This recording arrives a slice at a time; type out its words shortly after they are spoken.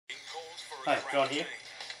Hi, John here.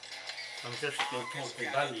 I'm just going to talk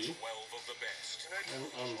to Bundy, and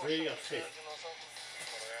I'm very upset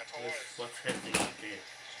with what's happening up there.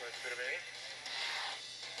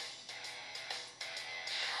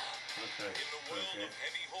 Okay, In the world of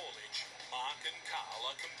heavy haulage, Mark and Carl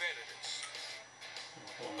are competitors.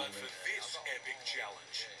 But for this epic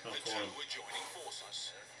challenge, the two were joining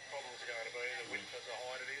forces. Problems are going to be the width of the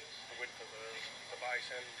height it is, the width of the base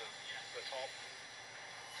and the top.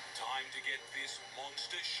 Time to get this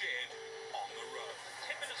monster shed on the road.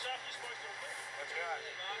 10 minutes up, you're supposed to win. Let's go.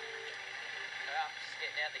 Just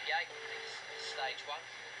getting out the gate, stage one.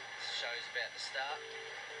 Show's about to start.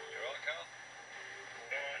 You right, Carl?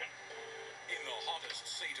 In the hottest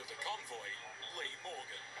seat of the convoy, Lee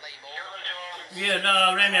Morgan. Yeah,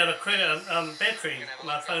 no, I ran out of credit, battery.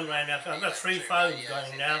 My phone ran out. I've got 3 phones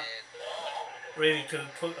going now, ready to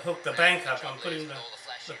hook the bank up. I'm putting the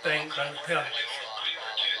bank on the power.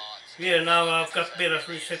 Yeah, no, I've got better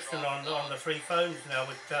reception on the 3 phones now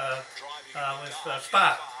with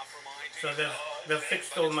Spark. So they've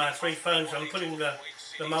fixed all my 3 phones. I'm putting the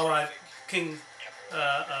MAORI King,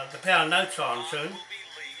 the power notes on soon.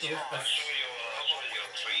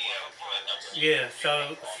 Yeah,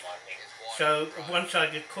 so once I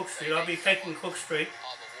get Cook Street, I'll be taking Cook Street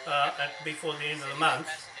before the end of the month.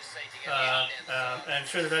 And as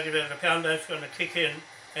soon as I get out, the pound note's going to kick in,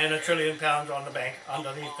 and £1 trillion on the bank,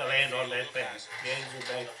 underneath the land on that bank, the NZ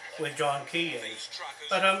Bank, where John Key is.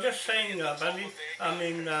 But I'm just saying, Bundy, I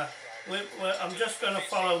mean, I'm just going to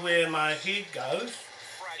follow where my head goes,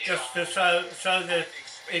 just to, so that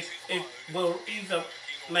it will either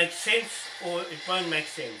make sense or it won't make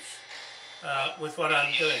sense with what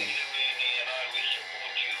I'm doing.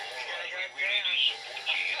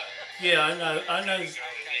 Yeah, I know.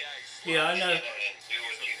 Yeah, I know.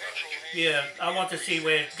 Yeah, I want to see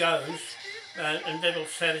where it goes, and that'll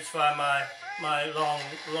satisfy my long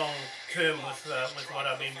term with what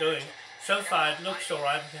I've been doing. So far, it looks all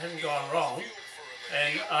right. It hasn't gone wrong,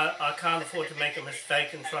 and I can't afford to make a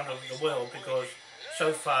mistake in front of the world because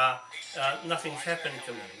so far nothing's happened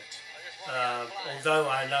to me. Although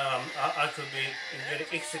I know I could be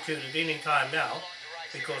executed any time now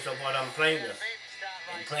because of what I'm playing with.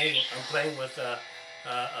 I'm playing with the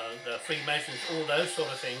Freemasons, all those sort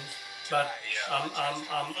of things. But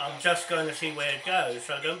I'm just going to see where it goes.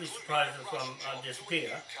 So don't be surprised if I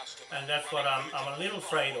disappear. And that's what I'm a little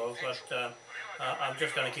afraid of. But I'm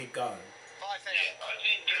just going to keep going. I think it must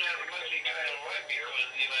be going away because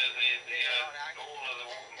all of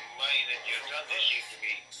the way that you've done this seems to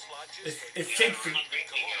be. It seems to.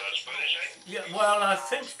 Yeah, well, I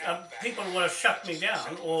think people would have shut me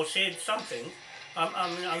down or said something.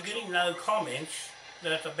 I'm getting no comments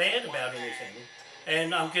that are bad about anything,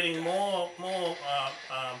 and I'm getting more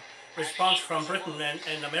response from Britain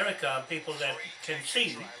and America, people that can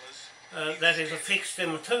see that it affects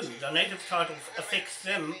them too. The native title affects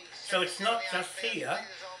them, so it's not just here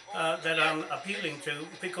that I'm appealing to,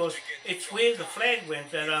 because it's where the flag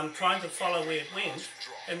went that I'm trying to follow where it went,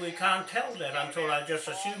 and we can't tell that until I just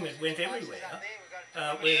assume it went everywhere.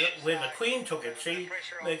 Where the Queen took it, see,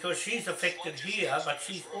 because she's affected here, but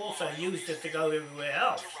she's also used it to go everywhere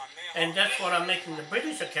else. And that's what I'm making the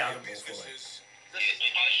British accountable for it.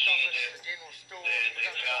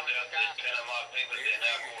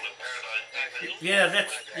 Yeah,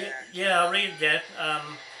 yeah, I read that.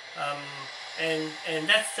 And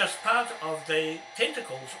that's just part of the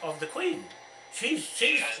tentacles of the Queen. She's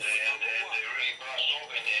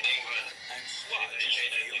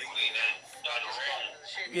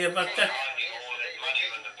yeah, but that.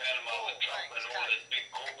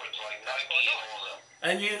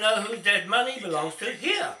 And you know who that money belongs to?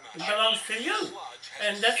 Here, it belongs to you.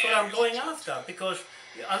 And that's what I'm going after, because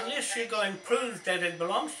unless you go and prove that it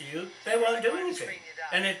belongs to you, they won't do anything.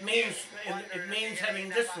 And it means having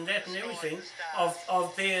this and that and everything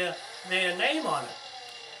of their name on it.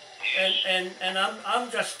 And I'm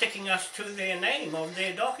just sticking us to their name of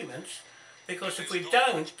their documents. Because if we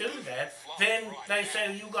don't do that, then they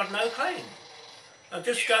say you've got no claim.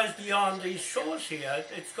 This goes beyond these shores here.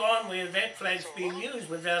 It's gone where that flag's being used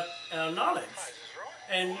without our knowledge.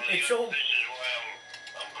 And it's all... This is why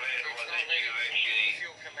I'm glad that you actually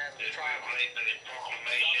read the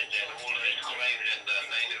proclamations and all of these claims and the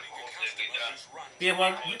native court that we done.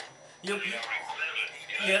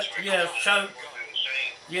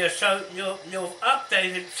 Yeah, so you've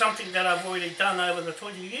updated something that I've already done over the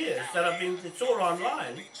 20 years, it's all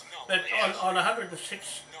online, but on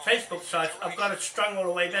 106 Facebook sites, I've got it strung all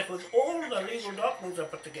the way back with all the legal documents I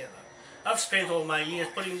put together. I've spent all my years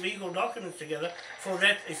putting legal documents together for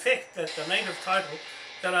that effect, that the native title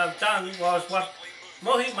that I've done was what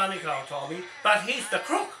Mohi Manukau told me, but he's the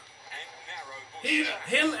crook.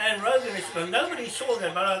 Him and Rogan, nobody saw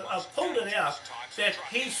that, but I pulled it out, that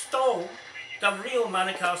he stole the real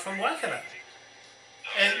Manukau from Waikato.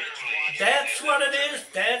 And that's what it is,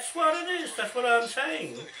 that's what I'm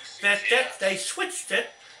saying. That they switched it,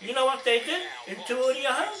 you know what they did in Te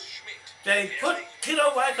Uriaha? They put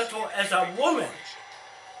Tira Waikato as a woman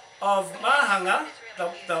of Mahanga,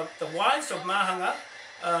 the wives of Mahanga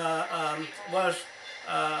was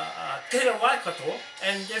Tira Waikato,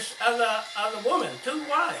 and this other woman, 2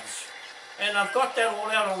 wives. And I've got that all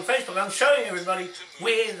out on Facebook. I'm showing everybody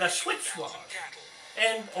where the switch was.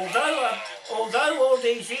 And although all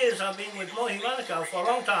these years I've been with Mohi Manukau for a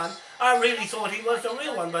long time, I really thought he was the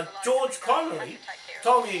real one. But George Connolly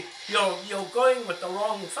told me, you're going with the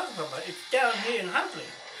wrong whakapapa. It's down here in Huntley.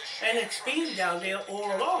 And it's been down there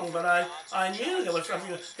all along, but I knew there was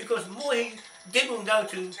something, because Mohi didn't go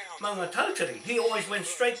to Maungatautari. He always went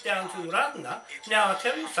straight down to Ratana. Now I'll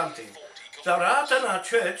tell you something. The Ratana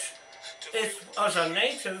church was a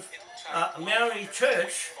native MAORI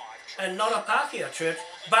church and not a Pākehā church,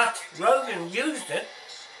 but Rogan used it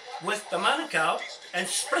with the Manukau and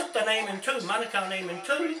split the name in two, Manukau name in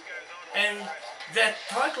two, and that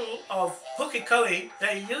title of PUKEKOHE,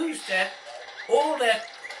 they used that, all that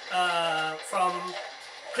from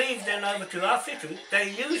Cleveland over to AWHITU, they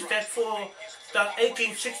used that for the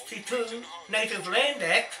 1862 Native Land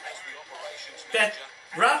Act, that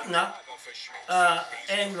Ratana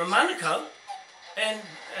and the Manukau, and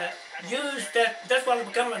used that. That's why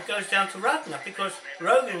the government goes down to Ratana, because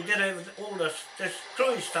Rogan did all this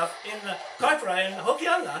cruise stuff in the Kaipara and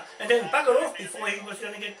Hokianga, and then buggered off before he was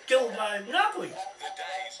going to get killed by Nga Puhi,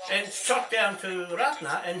 and shot down to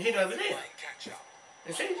Ratana and hid over there.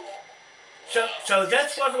 You see? So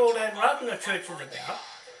that's what all that Ratana church is about.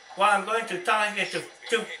 Why I'm going to Tahike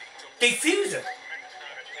to defuse it.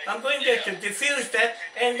 I'm going there to defuse that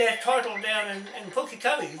and that title down in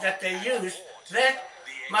PUKEKOHE, that they used that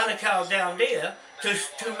Manukau down there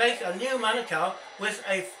to make a new Manukau with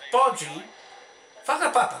a bodgy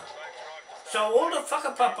whakapapa. So all the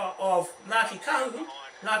whakapapa of Ngāti Kahu,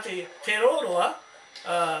 Ngāti Te Roroa,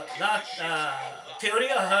 Te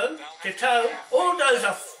Uriaho, Te Tau, all those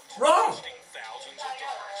are wrong.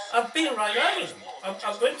 I've been right over them.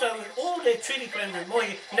 I've went over all their treaty claims with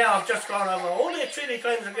Mohi. Now I've just gone over all their treaty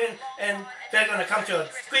claims again, and they're going to come to a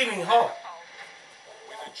screaming halt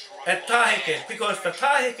at Tahike, because the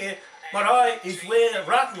Tahike marae is where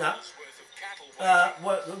Ratana,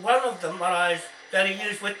 one of the maraes that he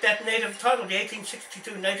used with that native title, the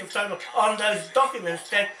 1862 native title, on those documents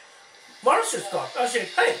that Morris has got. I said,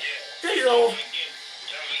 hey, these are all...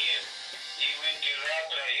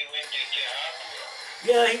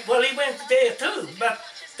 Yeah, he went there too, but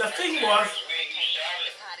the thing was,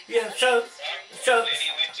 yeah, so,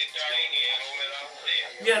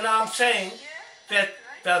 yeah, now I'm saying that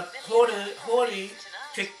the Hori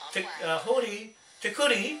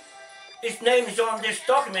Tikuri, his name is on this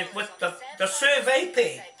document with the survey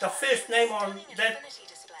pair, the first name on that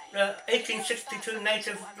 1862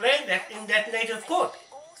 Native Land Act in that native court,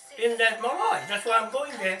 in that marae. That's why I'm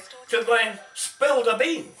going there, to go and spill the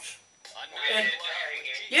beans. And,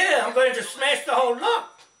 yeah, I'm going to smash the whole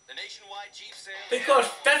lot. Because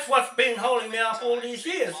that's what's been holding me up all these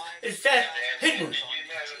years, is that hidden.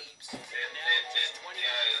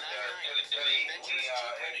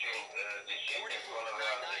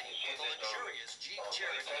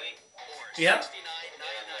 Yeah.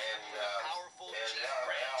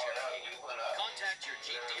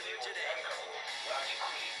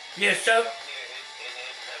 Yeah, so...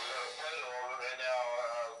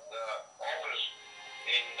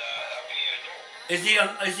 Is he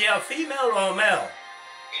a female or a male?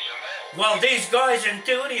 He's a male. Well, these guys in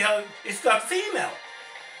Te Uriaho, it's got female.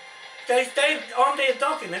 They on their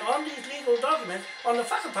document, on these legal documents, on the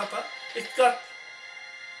whakapapa, it's got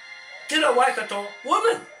Tira Waikato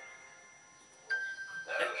woman.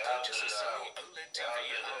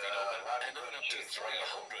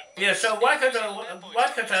 Yeah, so Waikato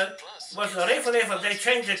was the refa. They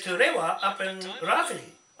changed it to Rewa up in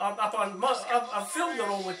Rāwhiri. I filmed it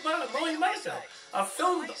all with Mohi Manukau. I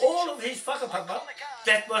filmed all of his whakapapa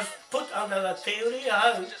that was put under the Te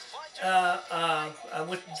Uriaho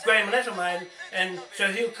with Graham Letterman and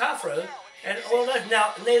Sir Hugh Carfro and all that.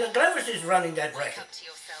 Now, Neil Glavis is running that racket.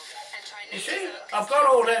 You see, I've got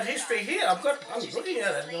all that history here. I'm looking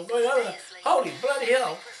at it and I'm going over, holy bloody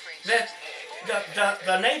hell, that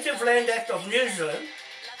the Native Land Act of New Zealand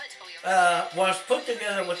was put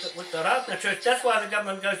together with the Ratana church. That's why the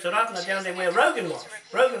government goes to Ratana down there where Rogan was.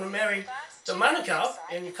 Rogan married the Manukau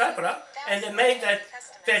in Kaipara, and they made that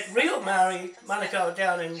that real Maori Manukau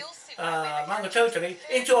down in Mangatotiri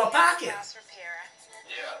into a Pākehā.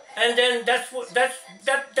 And then that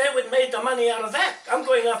they would made the money out of that. I'm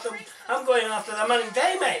going after the money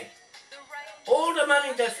they made. All the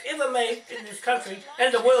money that's ever made in this country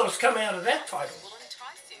and the world has come out of that title.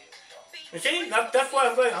 You see, that's why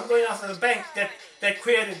I'm going after the bank that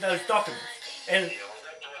created those documents. And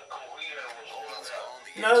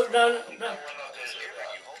no.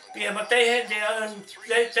 Yeah, but they had their own.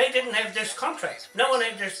 They didn't have this contract. No one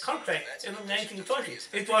had this contract in the 1920s.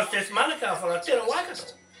 It was this Manukau for a Tira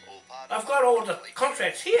Waikato. I've got all the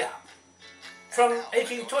contracts here from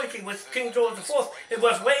 1820 with King George IV. It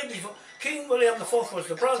was way before. King William IV was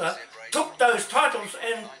the brother, took those titles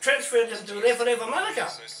and transferred them to Rewharewha Manukau.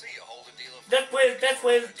 That's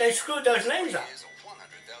where they screwed those names up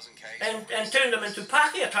and turned them into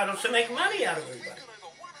Pākehā titles to make money out of everybody.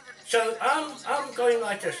 So I'm going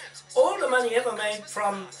like this. All the money ever made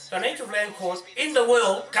from the Native Land Court in the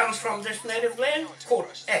world comes from this Native Land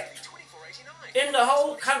Court Act. In the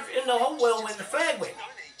whole country, in the whole world where the flag went.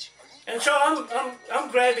 And so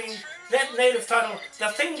I'm grabbing that native title, the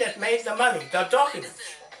thing that made the money, the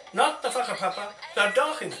documents, not the whakapapa, the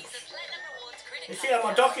documents. You see, I'm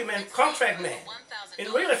a document contract man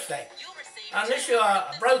in real estate. Unless you're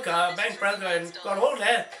a broker, a bank broker, and got all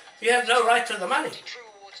that, you have no right to the money.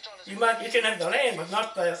 You can have the land, but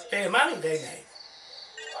not their money they made.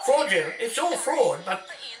 Fraudulent, it's all fraud, but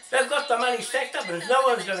they've got the money stacked up, and no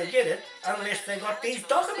one's going to get it unless they got these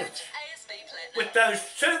documents. With those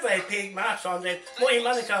survey peg marks on that. Mohi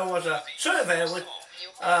Manukau was a surveyor with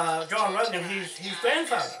John Rogan, his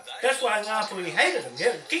grandfather. That's why Nga Puhi hated him.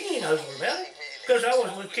 Yeah, Kingi knows all about it. Because I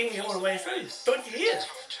was with Kingi all the way through, 20 years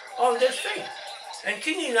on this thing. And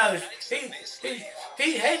Kingi knows,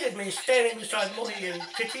 he hated me standing beside Mohi and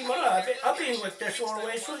Titi Mara. I've been with this all the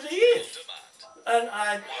way through the years. And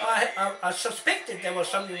I suspected there was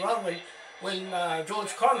something wrong when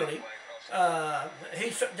George Connolly,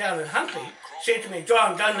 he's down in Huntley, said to me,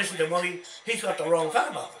 John, don't listen to Mohi, he's got the wrong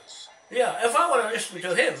whakapapa. Yeah, if I would have listened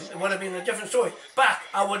to him, it would have been a different story, but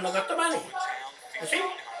I wouldn't have got the money. You see?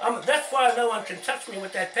 That's why no one can touch me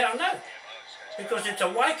with that pound note. Because it's a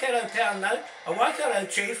Waikato pound note, a Waikato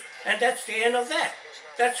chief, and that's the end of that.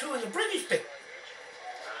 That's who the British picked.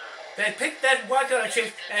 They picked that Waikato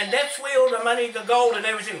chief, and that's where all the money, the gold and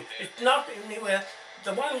everything. It's not anywhere.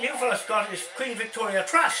 The one you fellas got is Queen Victoria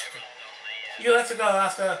Trust. You have to go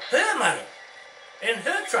after her money in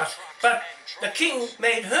her trust. But the king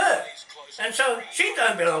made her. And so she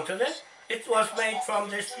don't belong to that. It was made from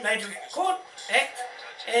this Native Court Act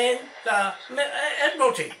and the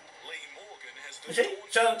Admiralty. You see?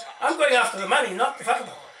 So I'm going after the money, not the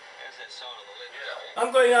whakapapa.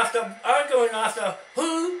 I'm going after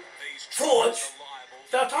who forged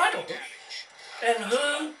the title and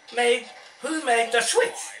who made the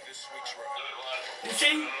switch. You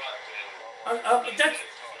see?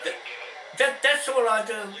 That's all I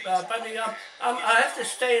do, Bundy. I have to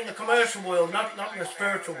stay in the commercial world, not in the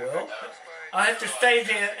spiritual world. I have to stay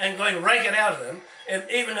there and go and rake it out of them, and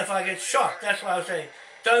even if I get shot. That's why I say,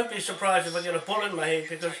 don't be surprised if I get a bullet in my head,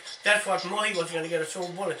 because that's what Mohi was going to get, a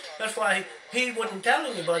silver bullet. That's why he wouldn't tell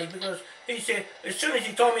anybody, because he said, as soon as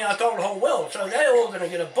he told me, I told the whole world, so they're all going to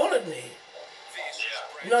get a bullet in the head.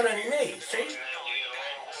 Not only me, see?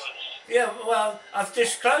 Yeah, well, I've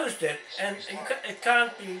disclosed it, and it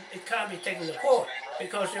can't be taken to court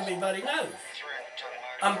because everybody knows.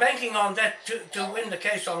 I'm banking on that to win the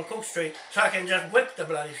case on Cook Street, so I can just whip the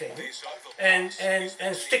bloody thing and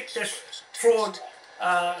stick this fraud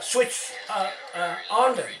switch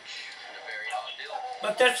on them.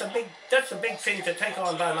 But that's a big thing to take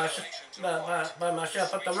on by myself.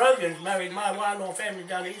 But the Rogans married my Wānoa family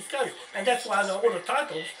down the East Coast, and that's why all the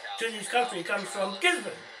titles to this country comes from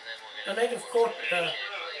Gisborne. The native court,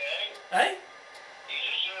 eh?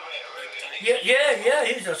 Yeah,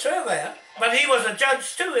 he's a surveyor, but he was a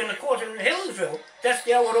judge too in the court in Helensville. That's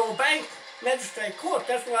the Awaroa Bank Magistrate Court.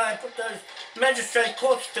 That's why I put those magistrate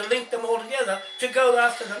courts to link them all together to go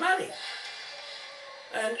after the money.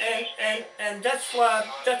 And that's why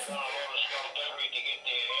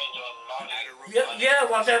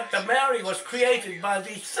well, the Maori was created by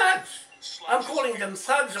these thugs. I'm calling them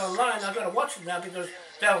thugs online. I've got to watch them now because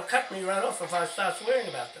they'll cut me right off if I start swearing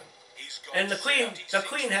about them. And the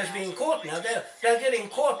Queen has been caught now. They're getting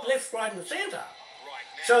caught left, right, and centre.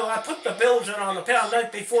 So I put the bills in on the pound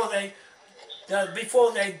note before they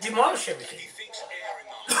demolish everything.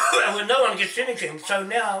 When no one gets anything, so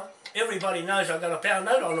now everybody knows I've got a pound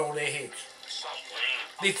note on all their heads.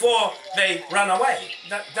 Before they run away,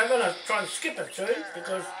 they're going to try and skip it soon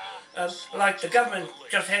because like the government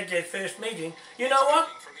just had their first meeting. You know what?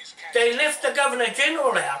 They left the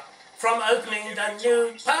Governor-General out from opening the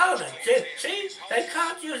new Parliament. See, they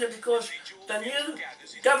can't use it because the new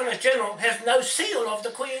Governor-General has no seal of the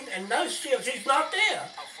Queen and no seal. She's not there.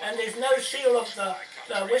 And there's no seal of the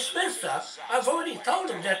Westminster. I've already told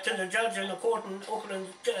them that to the judge in the court in Auckland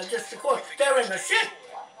District Court. They're in the shit.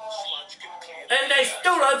 And they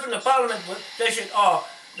still open the Parliament with, they said, oh,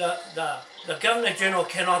 the Governor-General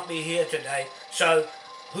cannot be here today. So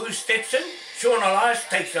who steps in? Sean Elias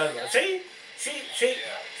takes over. See?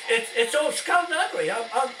 It's all skullduggery.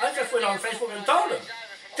 I just went on Facebook and told them,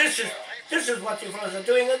 this is what you fellas are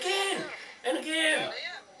doing again and again.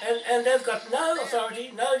 And they've got no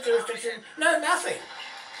authority, no jurisdiction, no nothing.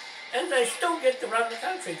 And they still get to run the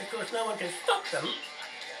country because no one can stop them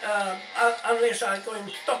unless I go and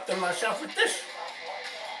stop them myself with this.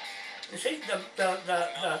 You see,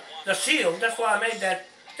 the seal, that's why I made that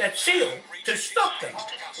seal to stop them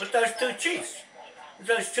with those two chiefs.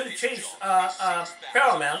 Those two chiefs are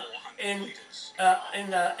paramount in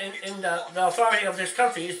the authority of this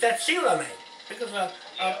country. Is that seal I made. Because I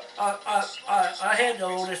had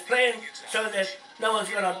all this plan so that no one's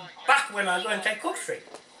going to buck when I go and take Cook Street.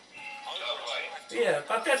 Yeah,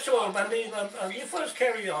 but that's all, Bundy. You first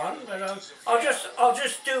carry on, but I'll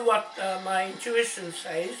just do what my intuition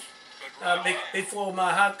says before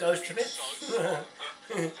my heart goes to bed.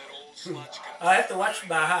 I have to watch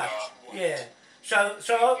my heart. Yeah. So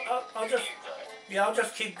I'll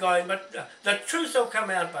just keep going. But the truth will come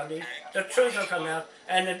out, Bundy. The truth will come out,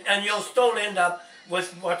 and you'll still end up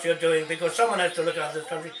with what you're doing because someone has to look after this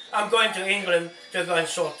country. I'm going to England to go and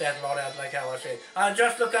sort that lot out, like how I said. I'll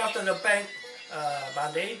just look after the bank,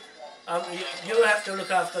 Bundy. You have to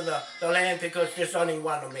look after the land because there's only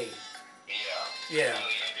one of me. Yeah.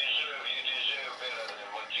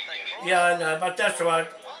 Yeah, I know, but that's right.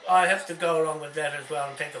 I have to go along with that as well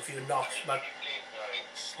and take a few knocks, but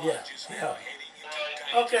yeah.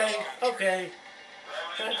 Okay.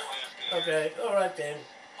 Okay, all right then.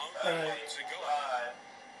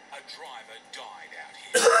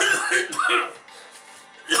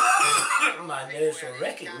 My nerves are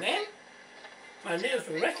wrecking, man. My nerves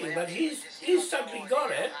are wrecking, but he's suddenly got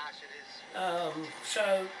it.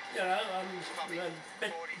 So, you know, I'm a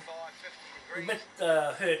bit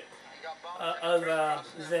hurt over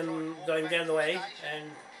them going the other way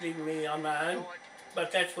and leaving me on my own.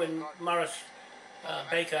 But that's when Morris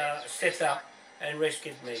Baker stepped up and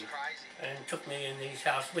rescued me and took me in his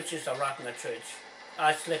house, which is a Ratana church.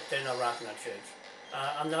 I slept in a Ratana church.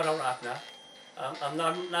 I'm not a Ratana. I'm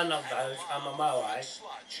none of those. I'm a Maori,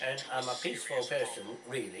 and I'm a peaceful person,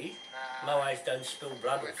 really. Maoris don't spill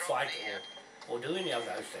blood or fight or do any of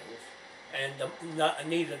those things. And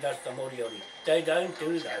neither does the Moriori. They don't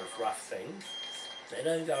do those rough things. They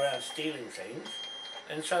don't go around stealing things.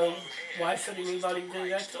 And so why should anybody do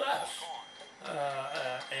that to us?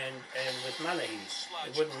 And with money,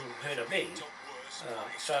 it wouldn't hurt a bit.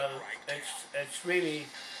 So it's really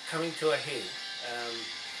coming to a head.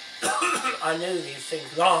 I knew these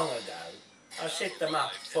things long ago. I set them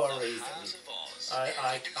up for a reason.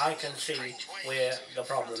 I can see where the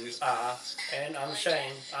problems are, and I'm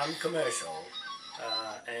saying I'm commercial,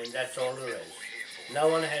 and that's all there is. No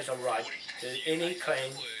one has a right to any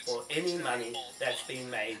claim for any money that's been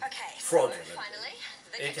made fraudulent.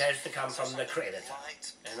 It has to come from the creditor.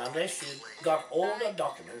 And unless you've got all the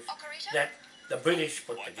documents that the British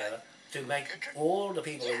put together to make all the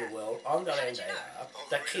people in the world on the land they are,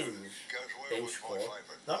 the King's Bench Court,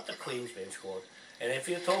 not the Queen's Bench Court. And if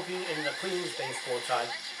you're talking in the Queen's Bench Court side,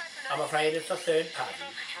 I'm afraid it's a third party.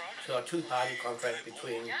 So a two-party contract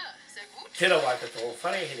between Tira Waikato,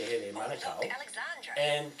 Whareherehere, Manukau,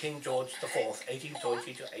 and King George IV,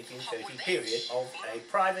 1820 to 1830 period of a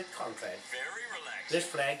private contract. This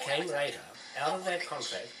flag came later out of that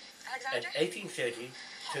contract at 1830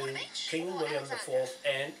 to King William IV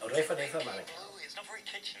and Whareherehere Manukau,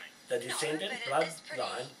 the descendant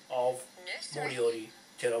bloodline of Moriori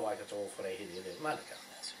Tira Waikato Whareherehere Manukau.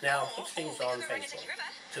 Now put things on Facebook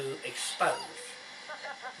to expose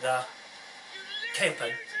the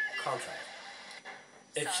tempered contract.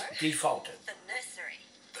 It's defaulted.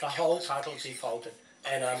 The whole title defaulted,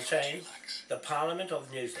 and I'm saying the Parliament of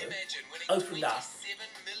New Zealand opened up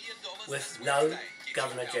with no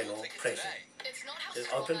Governor-General present. The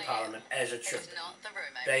open Parliament as it should be.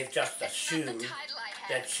 They've just assumed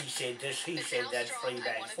that she said this, he said that, 3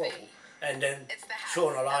 bags full, and then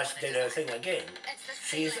Sean Elias did her thing again.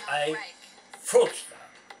 She's a fraudster,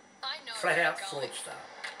 flat out fraudster,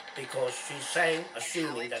 because she's saying,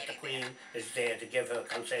 assuming that the Queen is there to give her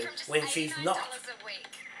consent when she's not.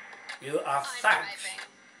 You are thugs.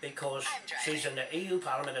 because she's in the EU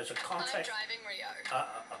Parliament as a conflict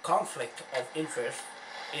of interest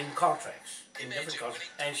in contracts, in different contracts,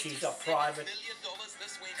 and she's a private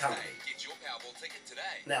company.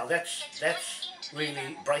 Now that's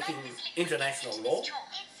really breaking international law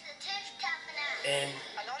and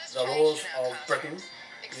the laws of Britain,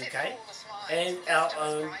 UK, and our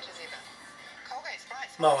own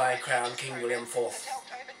Maui Crown King William IV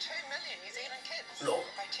law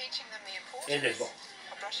in this book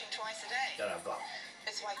that I've got.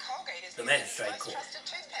 The Magistrate Court.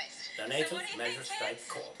 The Native Magistrate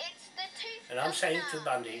Court. And I'm saying to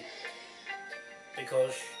Bundy,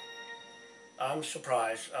 because I'm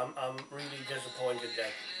surprised, I'm really disappointed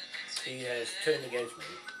that he has turned against me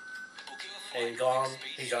and gone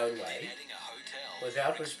his own way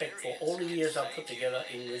without respect for all the years I've put together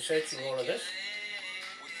in researching all of this.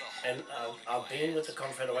 And I've been with the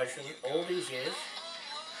Confederation all these years,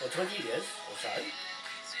 for 20 years or so,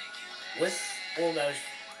 with all those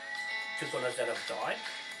tupunas that have died.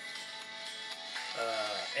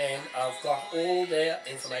 And I've got all their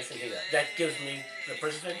information here. That gives me the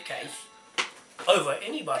precedent case over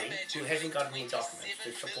anybody who hasn't got any documents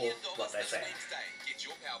to support what they're saying.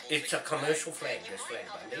 It's a commercial flag, this flag,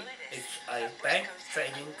 Bundy. It's a bank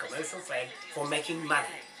trading commercial flag for making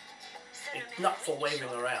money. It's not for waving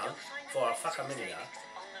around for a Whakameninga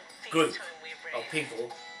group of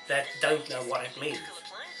people that don't know what it means.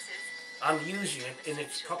 I'm using it in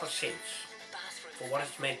its proper sense for what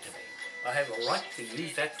it's meant to be. I have a right to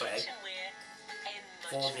use that flag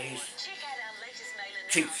for these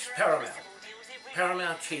chiefs, paramount.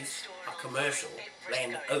 Paramount chiefs are commercial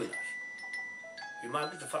land owners. You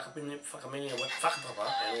might be the Whakameninga with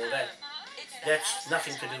whakapapa and all that. That's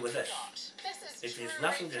nothing to do with this. It is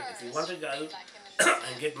nothing to, if you want to go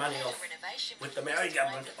and get money off with the Maori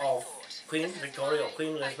government of Queen Victoria or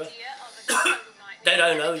Queen Elizabeth, they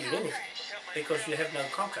don't owe you anything because you have no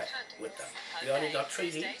contract with them. You only got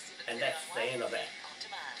treaty and that's the end of that.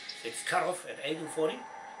 It's cut off at 1840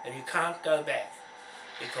 and you can't go back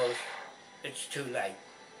because it's too late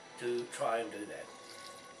to try and do that.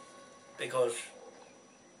 Because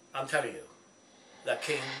I'm telling you, the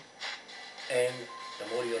king and the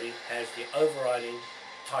Moriori has the overriding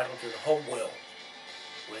title to the whole world,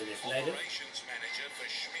 where this native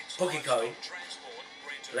PUKEKOHE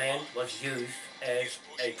land was used as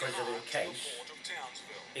a precedent case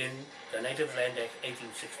in the Native Land Act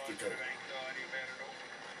 1862.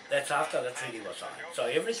 That's after the treaty was signed. So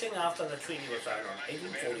everything after the treaty was signed on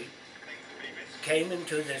 1840 came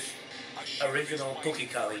into this original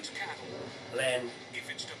PUKEKOHE land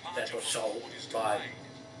that was sold by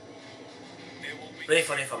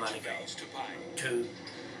Whareherehere Manukau to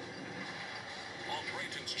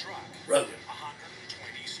Rogan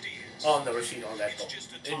on the receipt on that book,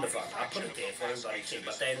 in the front. I put it there for everybody to see,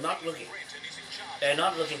 but they're not looking. They're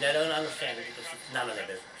not looking, they don't understand it because it's none of their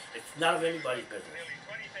business. It's none of anybody's business.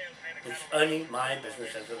 It's only my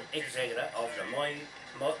business as an executor of the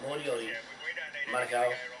Moriori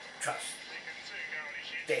MANUKAU Trust.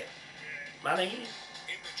 There. Manahi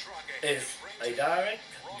is a direct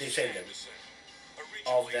descendant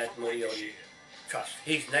of that Moriori Trust.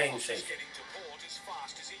 His name says it.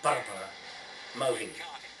 Parapara, Mohi,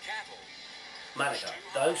 MANUKAU.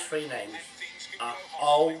 Those three names are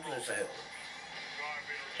old as the hill.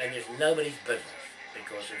 And there's nobody's business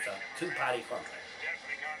because it's a two-party contract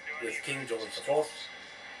with King George IV,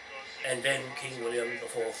 and then King William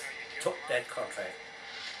IV took that contract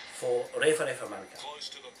for Whareherehere Manukau.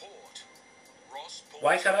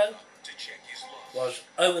 Waikato was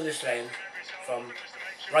over this land from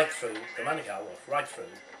right through, the Manukau was right through,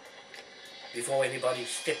 before anybody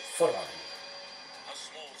stepped foot on it.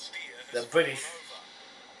 The British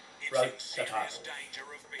wrote the title,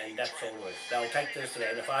 and that's all it is. They'll take this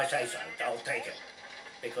land, if I say so, they'll take it,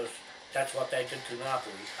 because that's what they did to Nga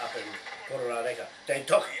Puhi up in Kororareka. They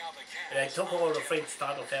took all the French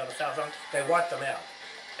titles down the South Island, they wiped them out,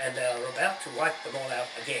 and they are about to wipe them all out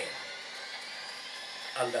again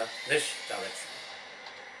under this direction.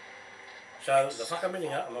 So the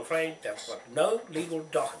Whakameninga, I'm afraid they've got no legal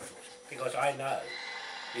documents, because I know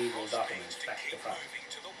legal documents back to front.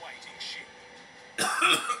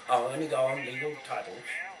 I'll only go on legal titles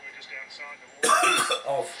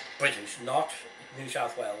of British, not New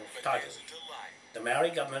South Wales titles. The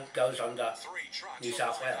Maori government goes under New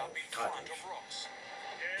South Wales titles.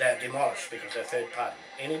 They're demolished because they're third party.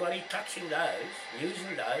 Anybody touching those,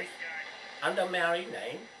 using those, under Maori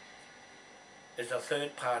name, is a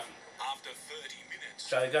third party.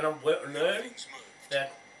 So you're going to learn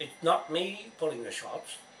that it's not me pulling the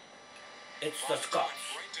shots, it's the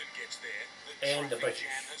Scots and the British.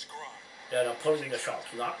 that are pulling the shots,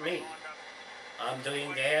 not me. I'm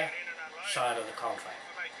doing their side of the contract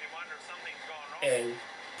and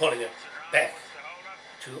pulling it back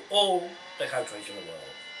to all the countries in the world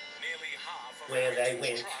where they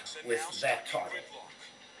went with that title,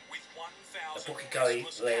 the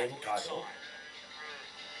PUKEKOHE Land title,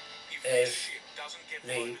 as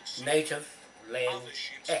the Native Land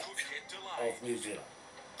Act of New Zealand.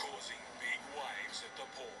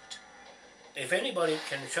 If anybody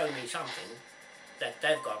can show me something that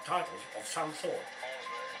they've got titles of some sort,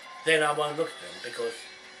 then I won't look at them, because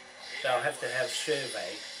they'll have to have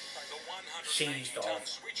survey seized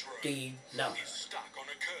of deed number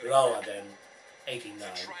lower than 89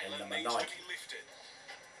 and number 90.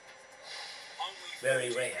 Very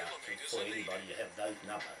rare for anybody to have those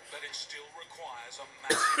numbers.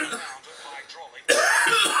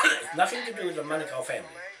 It's nothing to do with the Manukau family.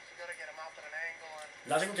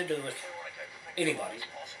 Nothing to do with anybody.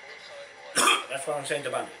 That's what I'm saying to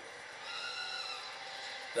Bundy.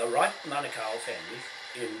 The right Manukau family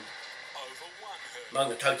in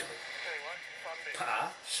Maungatautari,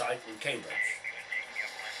 Pa, site in Cambridge.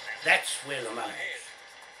 That's where the money is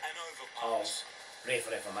of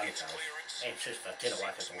Rewhareweha Manukau's ancestor, Tira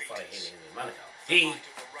Waikato Whareherehere Manukau. He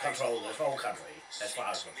controlled this whole country as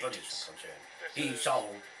far as the British are concerned. He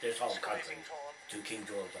sold this whole country to King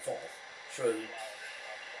George IV through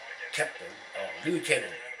Captain or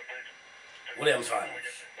Lieutenant William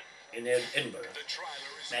Symonds in Edinburgh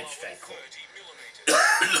Magistrate Court.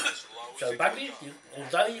 So Bundy,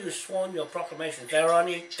 although you sworn your proclamations, they're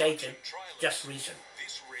only dated just recent.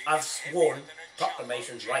 I've sworn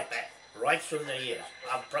proclamations right back, right through the years.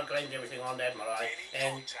 I've proclaimed everything on that marae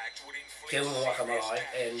and Te Unga marae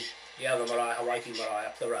and the other marae, Hawaii marae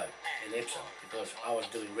up the road in Epsom, because I was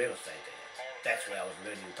doing real estate there. That's where I was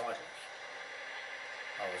learning titles.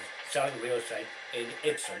 I was selling real estate in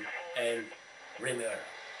Epsom and Remuera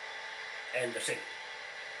and the city.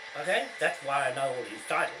 Okay, that's why I know all these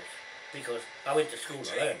titles, because I went to school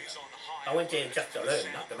to learn them. I went there just to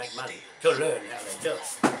learn, not to make money, to learn how they do it.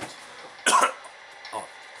 Oh,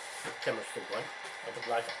 camera's still going. I'll put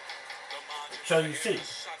light on. So you see,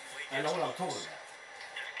 I know what I'm talking about.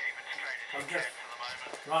 I'm just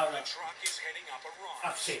rather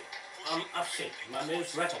upset. I'm upset. My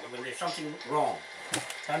nerves rattle when there's something wrong.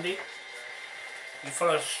 Bundy, you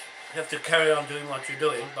fellas have to carry on doing what you're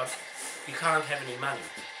doing, but you can't have any money.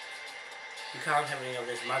 You can't have any of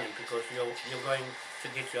this money because you're going to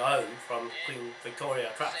get your own from Queen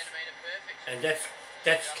Victoria Trust, and that's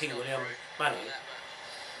King William money.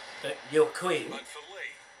 But your Queen,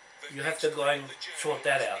 you have to go and sort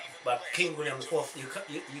that out. But King William IV,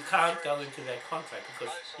 you can't go into that contract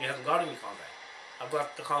because you haven't got any contract. I've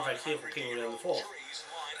got the contract here for King William IV.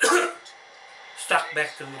 Stuck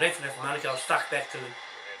back to Rewhareweha Manukau, stuck back to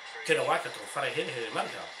Tira Waikato, Whareherehere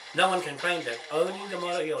Manukau. No one can claim that. Only the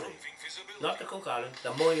Moriori, not the Cook Island. The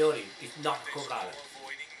Moriori is not Cook Island,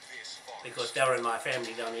 because they're in my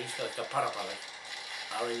family down the east coast. The Paraparas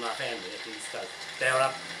are in my family at the east coast. They're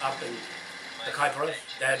up in the Kaiparas.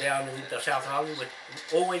 They're down in the South Island,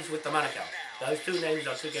 always with the Manukau. Those two names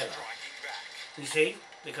are together. You see,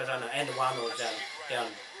 because I know, and the Wānoas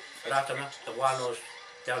down Ratana, the Wānoas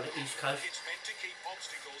down the east coast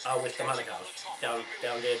are with the Manukau's. Down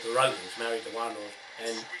there, the Rogans married the Wānoas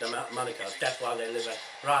and the Manukau's. That's why they live at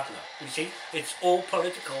Ratana. You see, it's all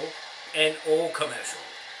political and all commercial.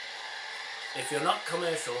 If you're not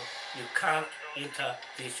commercial, you can't enter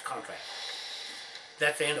this contract.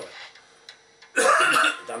 That's the end of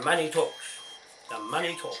it. The money talks. The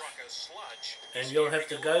money talks. And you'll have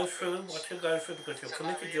to go through what you're going through, because you've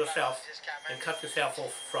committed yourself and cut yourself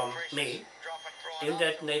off from me in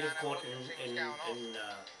that native court in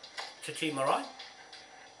Titi Marae.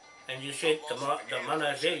 And you said the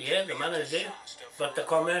mana is there, yeah, the mana is there, but the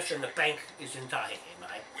commerce and the bank is in Tahi,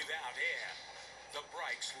 mate.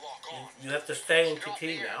 You have to stay in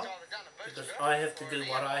Titi now, because I have to do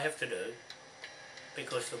what I have to do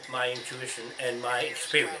because of my intuition and my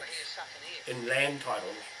experience in land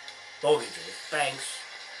titles, mortgages, banks,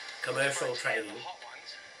 commercial trading,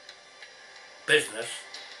 business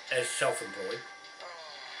as self-employed,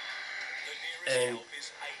 and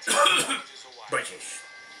British,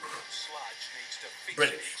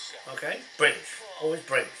 okay? British, always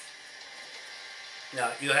British.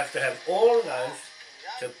 Now you have to have all of those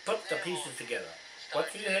to put the pieces together.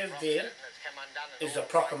 What you have there is a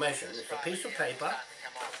proclamation. It's a piece of paper,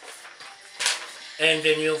 and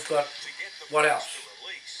then you've got, what else?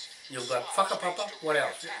 You've got whakapapa, what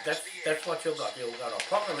else? That's what you've got. You've got a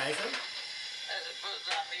proclamation,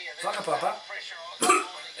 whakapapa,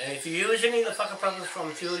 and if you use any of the whakapapas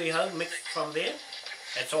from Te Uriho mixed from there,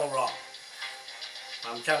 that's all wrong.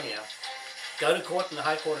 I'm telling you, go to court in the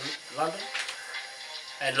High Court in London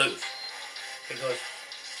and lose. Because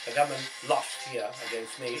the government lost here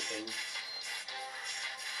against me in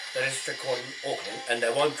the district court in Auckland, and they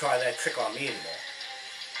won't try that trick on me anymore.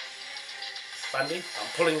 Bundy, I'm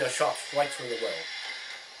pulling the shots right through the world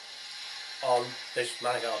on this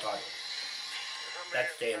Manukau title.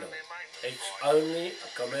 That's the end of it. It's only a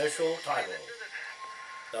commercial title.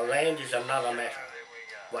 The land is another matter.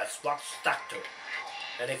 What's stuck to it.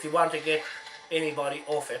 And if you want to get anybody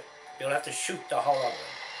off it, you'll have to shoot the whole of them.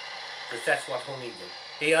 Because that's what Hongi did.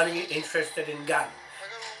 He only interested in guns,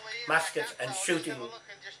 muskets and shooting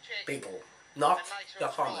people, not the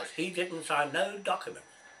farmers. He didn't sign no document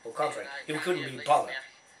or contract. He couldn't be bothered.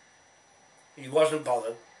 He wasn't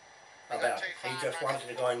bothered about it. He just wanted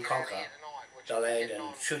to go and conquer the land and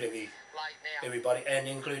shoot everybody, and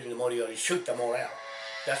including the Moriori, shoot them all out.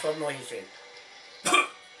 That's what Moi said.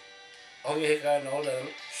 Hongi Hika and all of them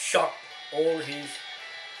shot all his...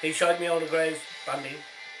 He showed me all the graves, Bundy.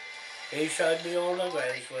 He showed me all the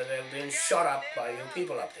graves where they've been shot up by your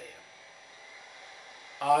people up there.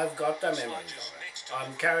 I've got the memories of it.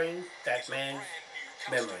 I'm carrying that man's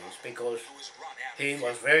memories because he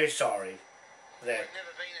was very sorry that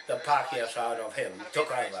the Pākehā side of him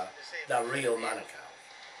took over the real Manukau.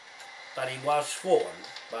 But he was sworn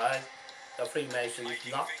by the Freemasons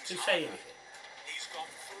not to say anything.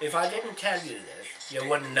 If I didn't tell you this, you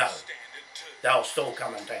wouldn't know. They'll still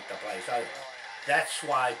come and take the place over. That's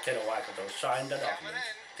why Tira Waikato signed the documents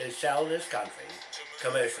to sell this country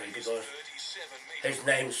commercially, because his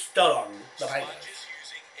name's still on the papers.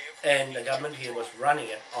 And the government here was running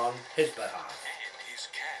it on his behalf.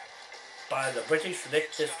 By the British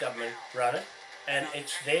let this government run it, and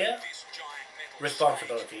it's their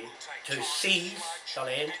responsibility to seize the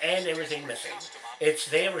land and everything missing. It's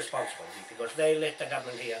their responsibility because they let the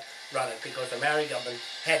government here run it, because the Maori government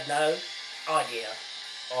had no idea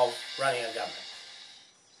of running a government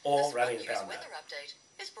or running a pound note.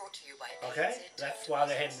 Okay, that's why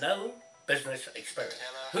they had no business experience.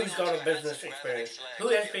 Who's got a business experience? Who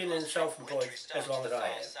has been in self-employed as long as I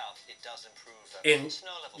have? In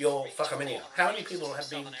your Whakameninga. How many people have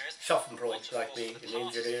been self-employed like me in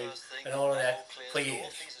engineering and all of that for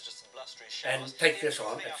years? And take this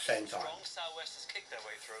on at the same time.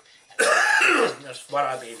 That's what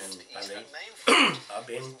I've been in. I've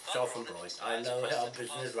been self-employed. I know how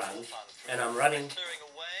business runs, and I'm running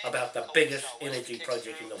about the biggest energy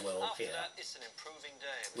project in the world here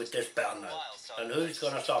with this pound note. And who's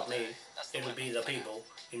going to stop me? It will be the people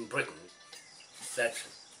in Britain that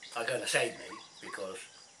are going to save me, because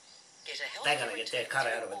they're going to get their cut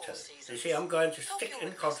out of it too. You see, I'm going to stick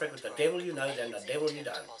in contract with the devil you know than the devil you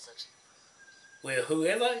don't. Where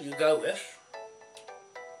whoever you go with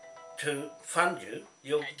to fund you,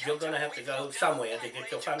 you're going to have to go somewhere to get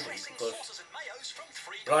your funding, because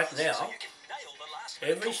right now,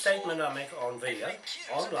 every statement I make on video,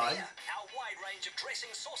 online,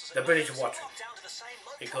 the British are watching,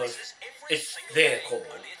 because it's their call,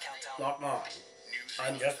 not mine.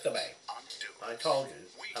 I'm just the bank. I told you,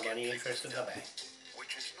 I'm only interested in the bank.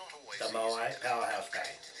 The Moai Powerhouse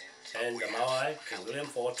Bank. And the Moai King William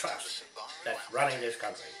IV Trust that's running this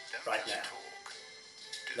country right now.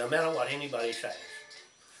 No matter what anybody says,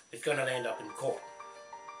 it's going to end up in court.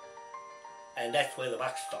 And that's where the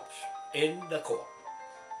buck stops, in the court.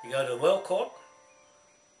 You go to the World Court,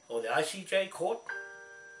 or the ICJ Court,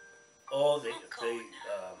 or the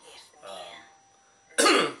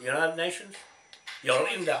United Nations, you'll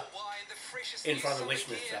end up in front of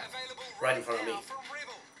Westminster, right in front of me.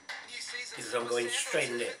 Because I'm going straight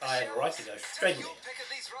in there. I have a right to go straight in there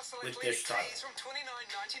with this title.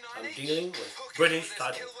 I'm dealing with British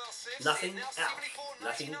title. Nothing else,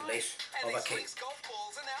 nothing less of a king.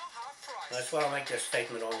 That's why I make this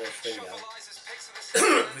statement on this video.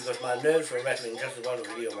 Because my nerves were rattling just as well as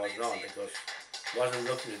the video wasn't on, because it wasn't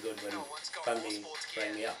looking good when Bundy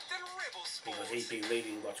rang me up. Because he'd been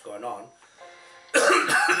reading what's going on.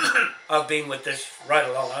 I've been with this right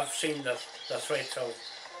along. I've seen the threats of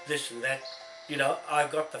this and that. You know,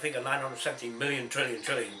 I've got the figure 970 million trillion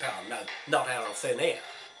pound. No, not out of thin air.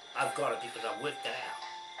 I've got it because I've worked it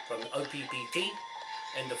out from OPPT,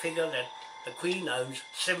 and the figure that the Queen owns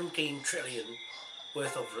 17 trillion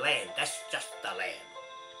worth of land. That's just the land.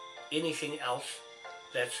 Anything else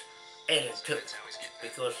that's added to it,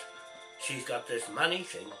 because she's got this money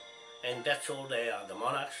thing, and that's all they are. The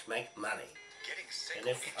monarchs make money.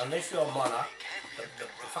 And unless you're a monarch, the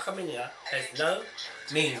Whakameninga has no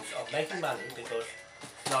means of making money, because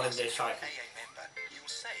it's not in their psyche.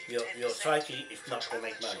 Your psyche is not to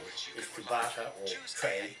make money, it's to barter or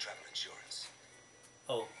trade.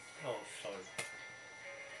 Oh, sorry.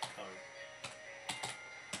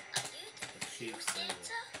 chiefs and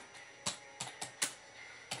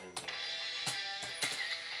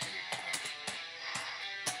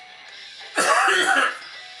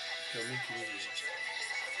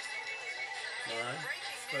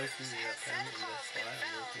supposed to be a family, and that's why I'm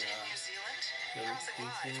working hard. You're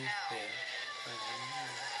speaking there.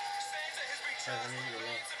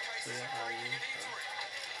 Where are you from?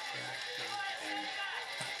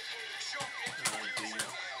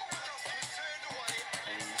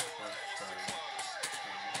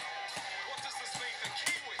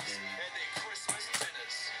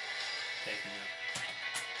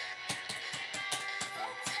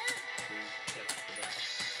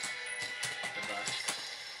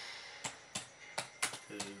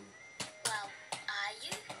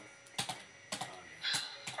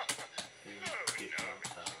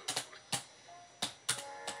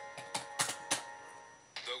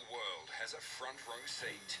 Front row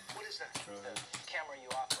seat. What is that? The camera you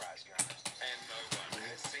authorized, Your Honor. And no one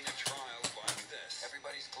has seen a trial like this.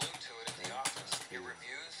 Everybody's glued to it at the office. Your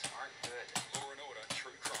reviews aren't good. Law and Order,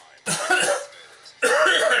 true crime.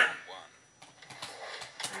 One.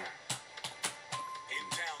 In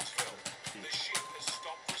Townsville, the ship has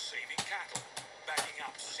stopped receiving cattle, backing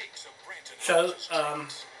up 6 of Brenton. So,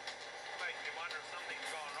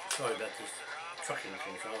 sorry about this trucking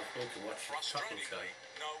thing, so I was going to watch this trucking show.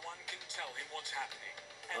 No one can tell him what's happening.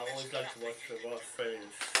 I always like to watch the Australian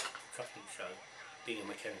trucking show, being a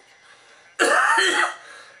mechanic.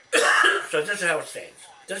 So this is how it stands.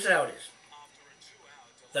 This is how it is.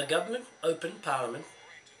 The government opened Parliament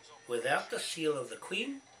without the seal of the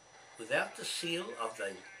Queen, without the seal of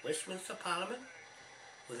the Westminster Parliament,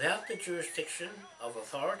 without the jurisdiction of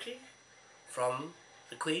authority from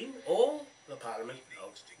the Queen or the Parliament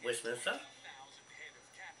of Westminster.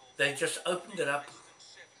 They just opened it up,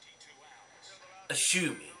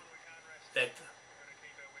 assuming that,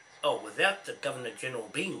 without the Governor-General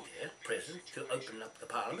being there, present, to open up the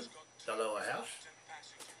Parliament, the lower house.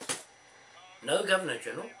 No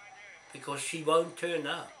Governor-General, because she won't turn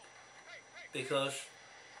up, because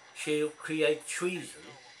she'll create treason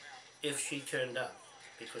if she turned up,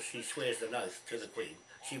 because she swears an oath to the Queen.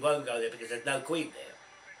 She won't go there because there's no Queen there.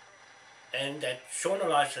 And that Shauna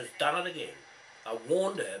Rice has done it again. I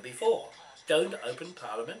warned her before, don't open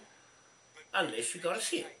Parliament unless you've got a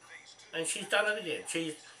seal. And she's done it again.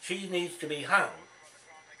 She needs to be hung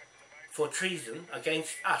for treason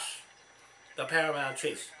against us, the Paramount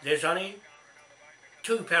Chiefs. There's only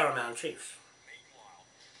 2 Paramount Chiefs,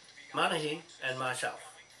 Manahi and myself.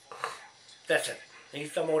 That's it.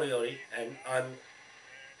 He's the Moriori and I'm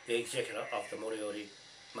the executor of the Moriori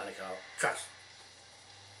Manukau Trust.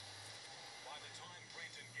 By the time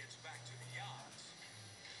Brenton gets back to the yards,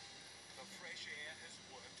 the fresh air has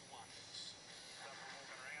worked wonders.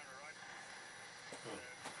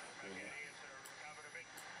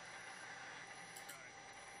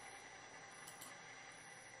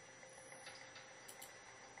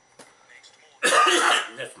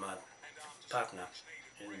 That's my partner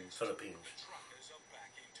in the Philippines.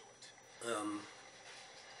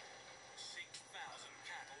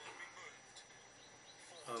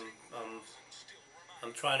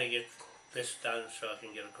 I'm trying to get this done so I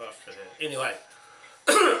can get across to her. Anyway,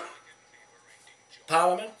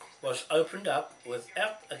 Parliament was opened up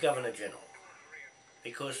without a Governor-General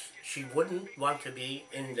because she wouldn't want to be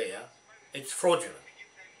in there. It's fraudulent,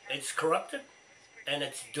 it's corrupted, and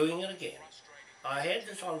it's doing it again. I had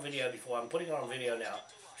this on video before, I'm putting it on video now.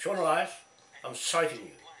 Shauna Rice, I'm citing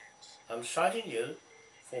you. I'm citing you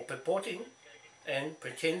for purporting and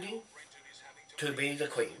pretending to be the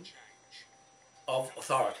Queen of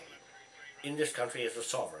authority in this country as a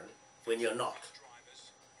sovereign when you're not.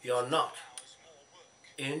 You're not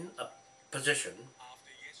in a position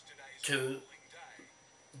to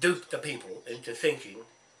dupe the people into thinking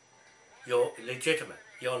you're legitimate.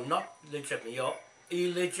 You're not legitimate. You're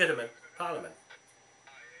illegitimate Parliament.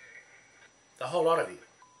 The whole lot of you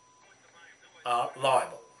are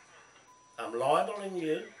liable. I'm libeling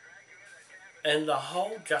you, and the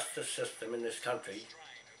whole justice system in this country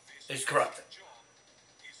is corrupted.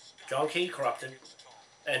 John Key corrupted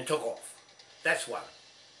and took off. That's one.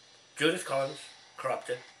 Judith Collins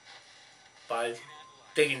corrupted by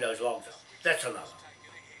digging those logs up. That's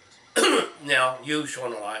another. Now, you,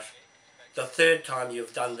 Shauna Rice, the 3rd time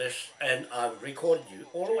you've done this, and I've recorded you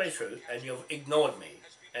all the way through, and you've ignored me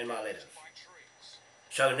and my letters.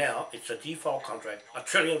 So now, it's a default contract, £1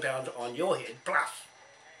 trillion on your head, plus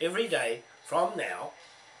every day from now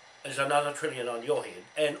is another $1 trillion on your head,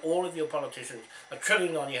 and all of your politicians, $1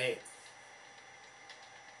 trillion on your head.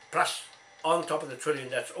 Plus, on top of the $1 trillion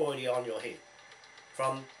that's already on your head.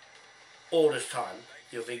 From all this time,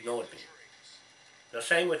 you've ignored me. The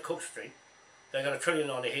same with Cook Street. They got $1 trillion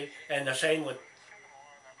on their head, and the same with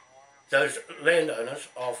those landowners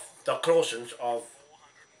of the Clawsons of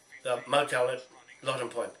the motel at Lotton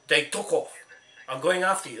Point. They took off. I'm going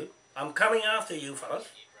after you. I'm coming after you, fellas.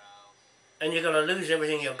 And you're going to lose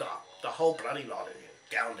everything you've got. The whole bloody lot of you,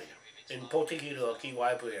 down there. In Portikiru or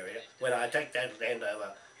Kiwaipu area, when I take that land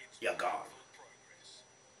over, you're gone.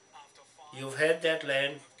 You've had that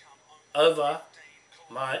land over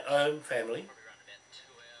my own family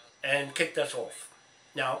and kicked us off.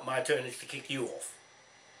 Now my turn is to kick you off.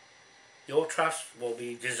 Your trust will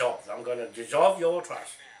be dissolved. I'm going to dissolve your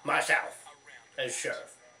trust myself as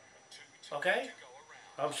sheriff. Okay?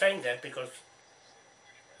 I'm saying that because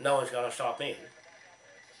no one's going to stop me.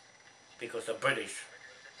 Because the British,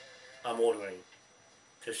 I'm ordering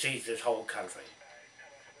to seize this whole country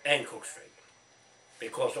and Cook Street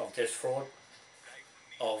because of this fraud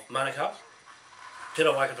of MANUKAU.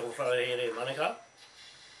 Tira Waikato Whakameninga MANUKAU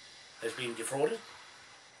has been defrauded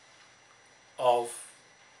of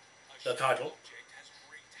the title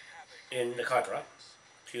in the Kaitara.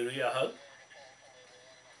 Tiuriaho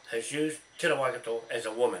has used Tira Waikato as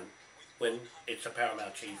a woman when it's a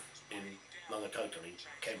paramount chief in Mangatotali,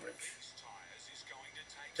 Cambridge.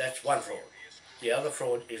 That's one fraud. The other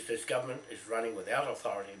fraud is this government is running without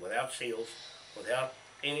authority, without seals, without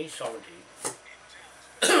any sovereignty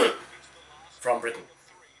from Britain.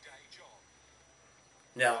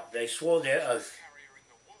 Now, they swore their oath.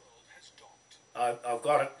 I've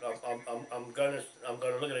got it. I'm going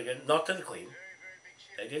to look at it again. Not to the Queen.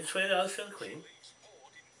 They didn't swear the oath to the Queen.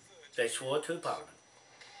 They swore to Parliament.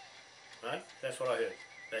 Right? That's what I heard.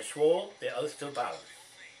 They swore their oath to Parliament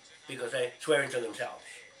because they're swearing to themselves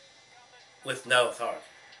with no authority.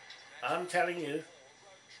 I'm telling you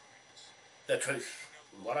the truth,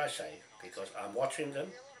 what I say, because I'm watching them.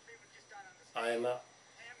 I am a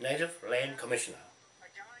Native Land Commissioner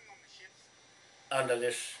under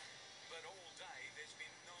this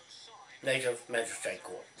Native Magistrate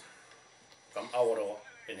Court from Awaroa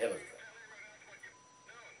in Helensville.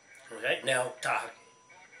 Okay, now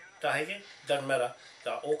Tahiti, doesn't matter.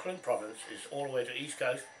 The Auckland province is all the way to East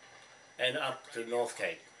Coast and up to North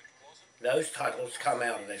Cape. Those titles come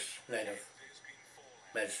out of this Native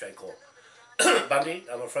Magistrate Court. Bundy,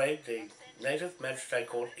 I'm afraid the Native Magistrate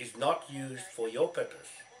Court is not used for your purpose.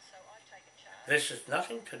 This has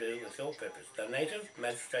nothing to do with your purpose. The Native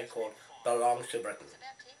Magistrate Court belongs to Britain,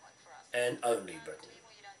 and only Britain.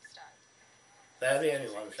 They're the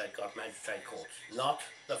only ones that got magistrate courts, not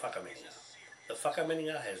the Whakameninga. The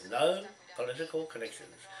Whakameninga has no political connections,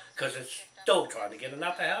 because it's still trying to get an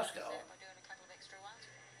upper house going.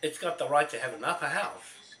 It's got the right to have an upper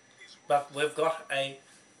house, but we've got a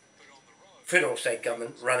federal state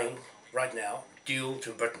government running right now due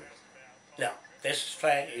to Britain. Now, this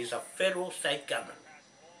flag is a federal state government,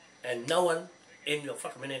 and no one in your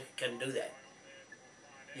Whakameninga can do that.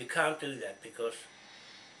 You can't do that because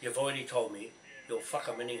you've already told me your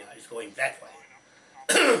Whakameninga is going that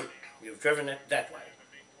way. You've driven it that way.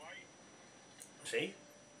 See?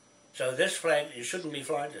 So this flag, you shouldn't be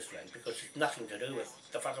flying this flag because it's nothing to do with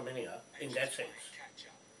the Whakameninga in that sense.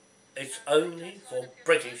 It's only for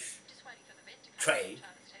British trade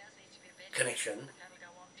connection,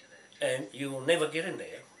 and you will never get in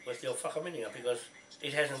there with your Whakameninga because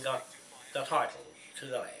it hasn't got the titles to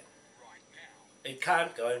the land. It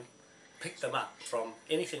can't go and pick them up from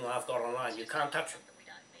anything I've got online. You can't touch it.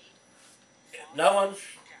 No one's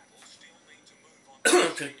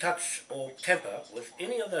to touch or tamper with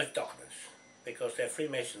any of those documents because they're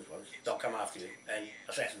Freemasons ones. They'll come after you and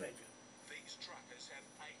assassinate you.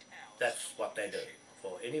 That's what they do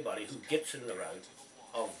for anybody who gets in the road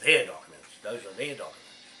of their documents. Those are their documents.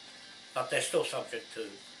 But they're still subject to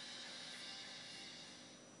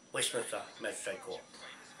Westminster Magistrate Court.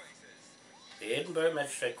 The Edinburgh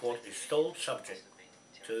Magistrate Court is still subject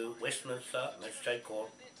to Westminster Magistrate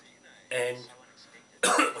Court and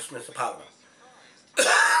Westminster Parliament.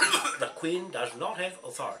 The Queen does not have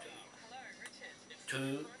authority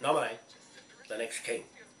to nominate the next king.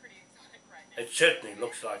 It certainly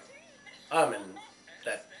looks like I'm in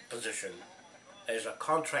that position as a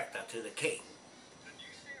contractor to the king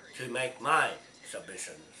to make my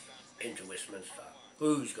submissions into Westminster.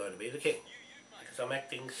 Who's going to be the king? Because I'm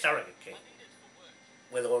acting surrogate king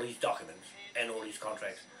with all these documents and all these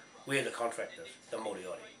contracts. We're the contractors, the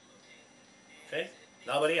Moriori. Okay?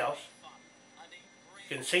 Nobody else.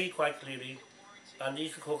 You can see quite clearly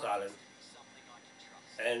Bundy's the Cook Island,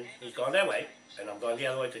 and he's gone that way, and I'm going the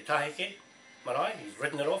other way to Tahiti Marae. He's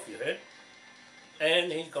written it off, you heard,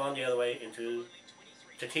 and he's gone the other way into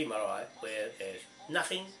Te Marae, where there's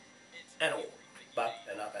nothing at all but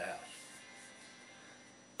an upper house.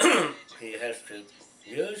 he has to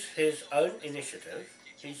use his own initiative.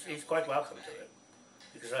 He's quite welcome to it,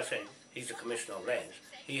 because I say he's a Commissioner of Lands.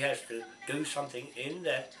 He has to do something in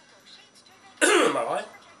that marae,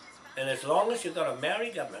 and as long as you've got a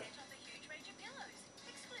Maori government,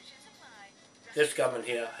 this government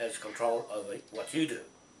here has control over what you do,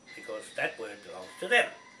 because that word belongs to them.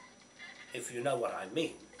 If you know what I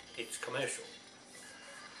mean, it's commercial.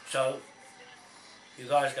 So you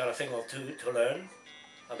guys got a thing or two to learn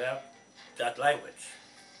about that language.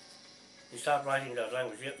 You start writing that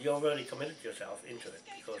language, you've already committed yourself into it,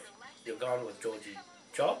 because you've gone with Georgie's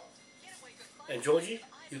job. And Georgie,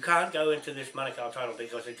 you can't go into this Manukau title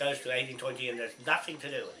because it goes to 1820 and there's nothing to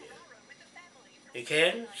do with you. You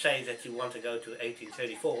can say that you want to go to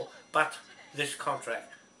 1834, but this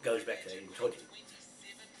contract goes back to 1820.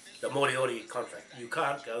 The Moriori contract. You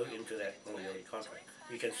can't go into that Moriori contract.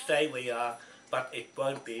 You can stay where you are, but it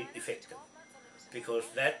won't be effective, because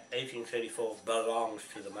that 1834 belongs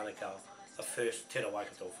to the Manukau, the first Tira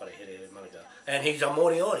Waikato Whareherehere Manukau. And he's a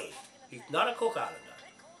Moriori. He's not a Cook Islander.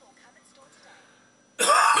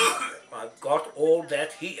 I've got all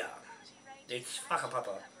that here. It's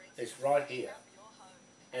whakapapa. It's right here.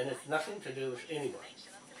 And it's nothing to do with anyone.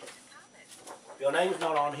 Your name's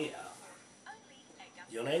not on here.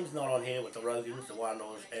 Your name's not on here with the Rogans, the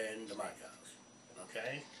Wānoas and the Manukau's.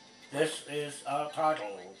 Okay? This is our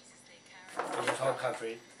title to this whole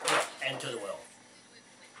country and to the world.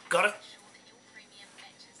 Got it?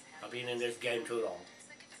 I've been in this game too long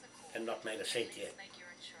and not made a cent yet.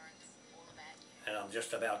 And I'm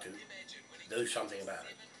just about to do something about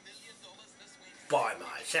it. By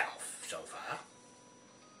myself, so far.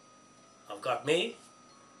 I've got me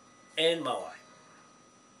and my wife.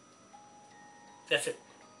 That's it.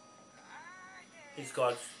 It's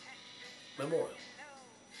God's memorial.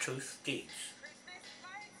 Truth, deeds.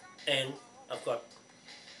 And I've got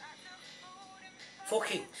 4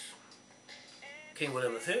 kings. King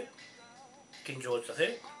William III, King George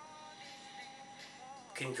III,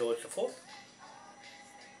 King George IV,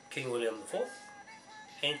 King William IV,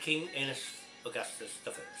 and King Ernest Augustus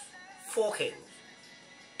I. 4 kings.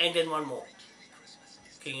 And then one more.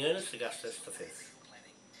 King Ernest Augustus V.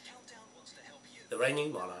 The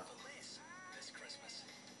reigning monarch.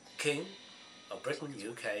 King of Britain,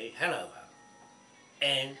 UK, Hanover,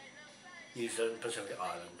 and New Zealand, Pacific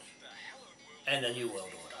Islands, and the New World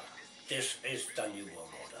Order. This is the New World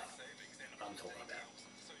Order I'm talking about.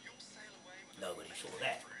 Nobody saw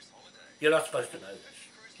that. You're not supposed to know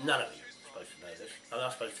this. None of you are supposed to know this. I'm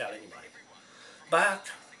not supposed to tell anybody.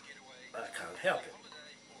 But I can't help it.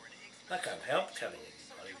 I can't help telling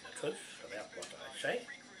anybody the truth about what I say,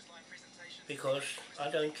 because I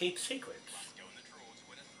don't keep secrets.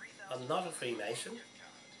 I'm not a Freemason.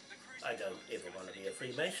 I don't ever want to be a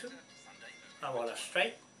Freemason. I want a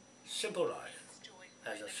straight, simple life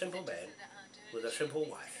as a simple man with a simple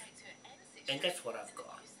wife. And that's what I've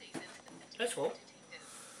got. That's all.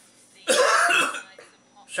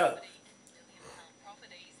 So,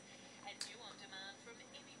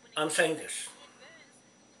 I'm saying this.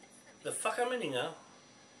 The Whakameninga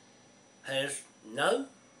has no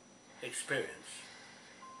experience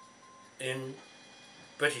in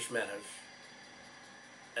British matters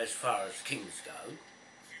as far as kings go,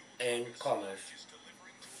 and commerce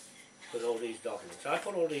with all these documents. I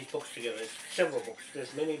put all these books together, several books,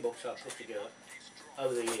 there's many books I've put together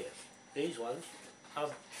over the years. These ones,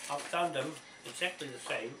 I've done them exactly the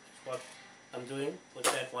same as what I'm doing with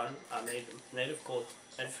that one. I made a native court,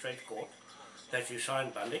 magistrate court, that you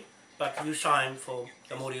signed, Bundy, but you signed for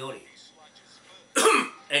the Moriori.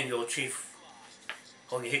 And your chief,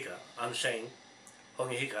 Hongi Hika, I'm saying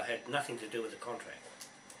Hongi Hika had nothing to do with the contract.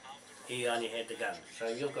 He only had the guns. So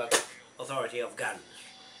you've got authority of guns.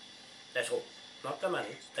 That's all. Not the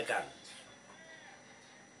money, the guns.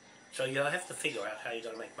 So you have to figure out how you're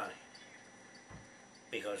going to make money.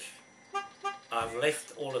 Because I've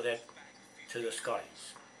left all of that to the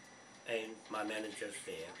Scotties and my managers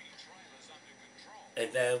there.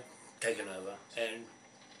 And they've taken over. And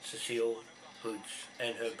Cecile Hoods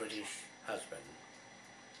and her British husband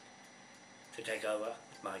to take over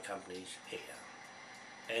my companies here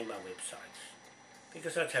and my websites.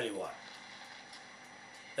 Because I tell you what,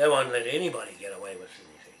 they won't let anybody get away with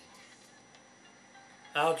anything.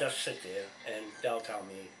 I'll just sit there and they'll tell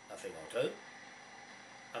me a thing or two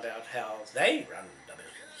about how they run the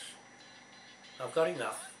business. I've got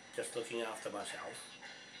enough just looking after myself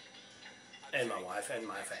and my wife and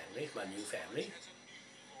my family, my new family.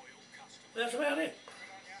 That's about it.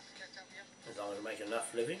 As long as I make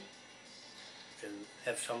enough living to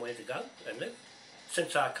have somewhere to go and live.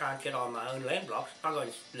 Since I can't get on my own land blocks, I'm going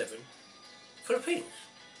to live in Philippines.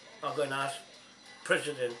 I'm going to ask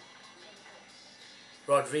President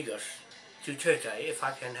Rodriguez Duterte if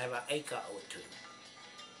I can have an acre or two.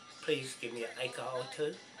 Please give me an acre or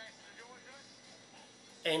two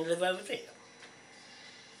and live over there.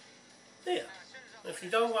 There. If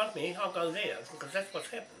you don't want me, I'll go there, because that's what's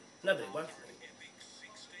happened. Nobody wants me.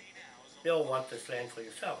 You all want this land for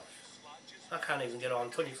yourselves. I can't even get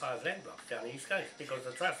on 25 land blocks down the East Coast because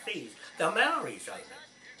the trustees, the Maoris own it.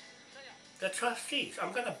 The trustees.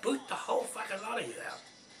 I'm going to boot the whole fucking lot of you out.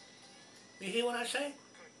 You hear what I say?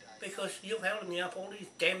 Because you've held me up all these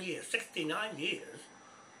damn years, 69 years.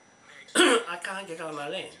 I can't get on my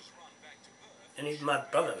land. And even my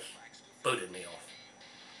brothers booted me off.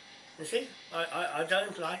 You see, I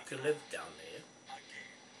don't like to live down there.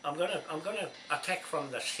 I'm gonna attack from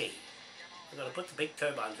the sea. I'm gonna put the big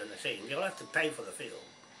turbines in the sea, and you'll have to pay for the field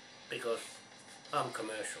because I'm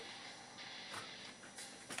commercial.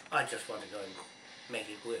 I just want to go and make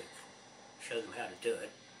it work, show them how to do it,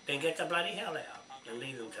 then get the bloody hell out and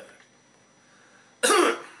leave them to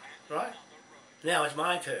it. Right? Now it's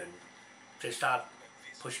my turn to start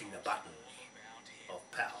pushing the buttons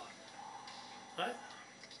of power. Right?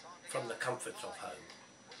 From the comforts of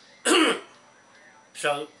home.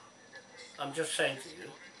 So, I'm just saying to you,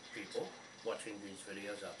 people, watching these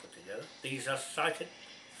videos I put together, these are cited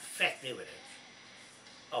fact evidence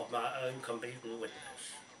of my own competent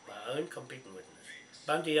witness. My own competent witness.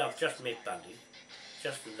 Bundy, I've just met Bundy,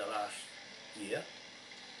 just in the last year.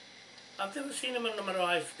 I've never seen him in the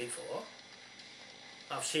Marae before.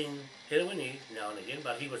 I've seen Hirawini now and again,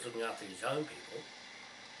 but he was looking after his own people.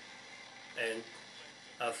 And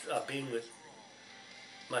I've been with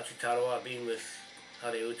Machitarawa, I've been with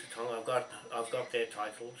AWHITU Tonga, I've got their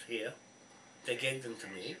titles here. They gave them to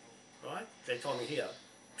me, right? They told me here,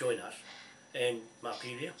 join us. And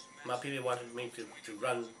Mapiri wanted me to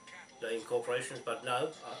run the incorporations, but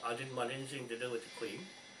no, I didn't want anything to do with the Queen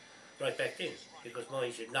right back then, because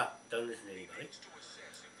Mohi said, no, don't listen to anybody.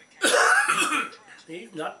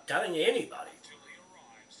 He's not telling anybody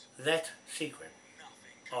that secret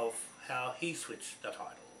of how he switched the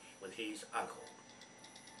titles with his uncle.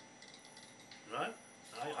 Right?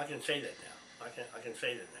 I can say that now. I can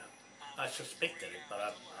say that now. I suspected it, but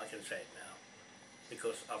I can say it now.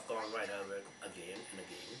 Because I've gone right over it again and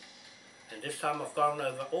again. And this time I've gone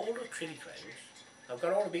over all the treaty claims. I've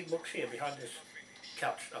got all the big books here behind this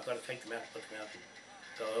couch. I've got to take them out, put them out and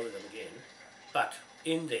go over them again. But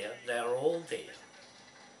in there, they are all there.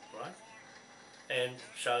 Right? And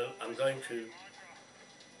so I'm going to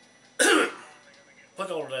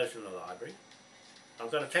put all of those in the library. I'm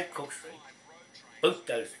going to take Cook Street, boot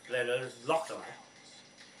those landowners, lock them up,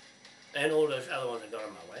 and all those other ones I got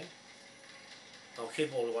on my way. I'll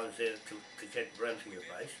keep all the ones there to get run to your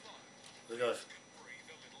place, because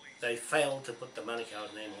they failed to put the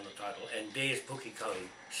Manukau's name on the title, and there's PUKEKOHE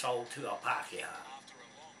sold to a Pākehā.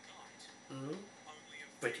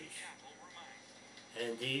 British.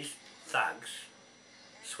 And these thugs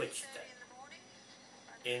switched that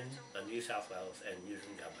in the New South Wales and New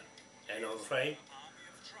Zealand government. And I'm afraid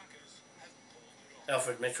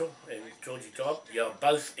Alfred Mitchell and Georgie Job, you're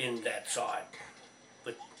both in that side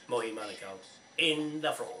with Mohi Manukau in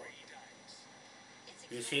the fraud.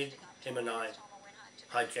 You said him and I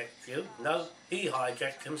hijacked you. No, he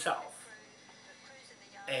hijacked himself.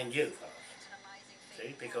 And you, fellas.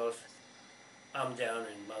 See, because I'm down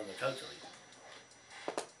in Maungatotiri,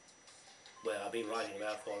 where I've been writing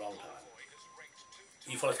about for a long time.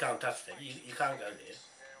 You fellas can't touch that. You can't go there.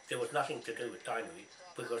 There was nothing to do with Tainui,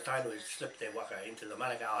 because Tainui slipped their waka into the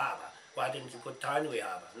Manukau Harbour. Why didn't you put Tainui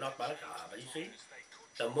Harbour, not Manukau Harbour, you see?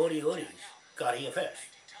 The Morioris got here first.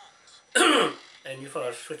 And you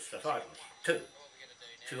fellas switched the titles, too.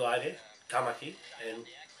 Tuaire, Tamaki, and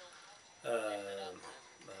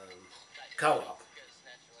KAWAU.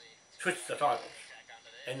 Switched the titles.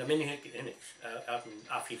 And the MINHINNICKS out in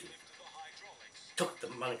AWHITU took the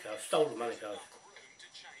Manukau, stole the Manukau,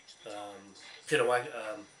 Tira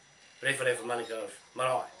Waikato, Rewhareweha Manukau's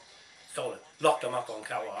marae, stole it, locked them up on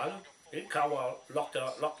KAWAU Island. KAWAU locked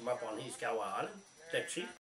them up on his KAWAU Island, that shit.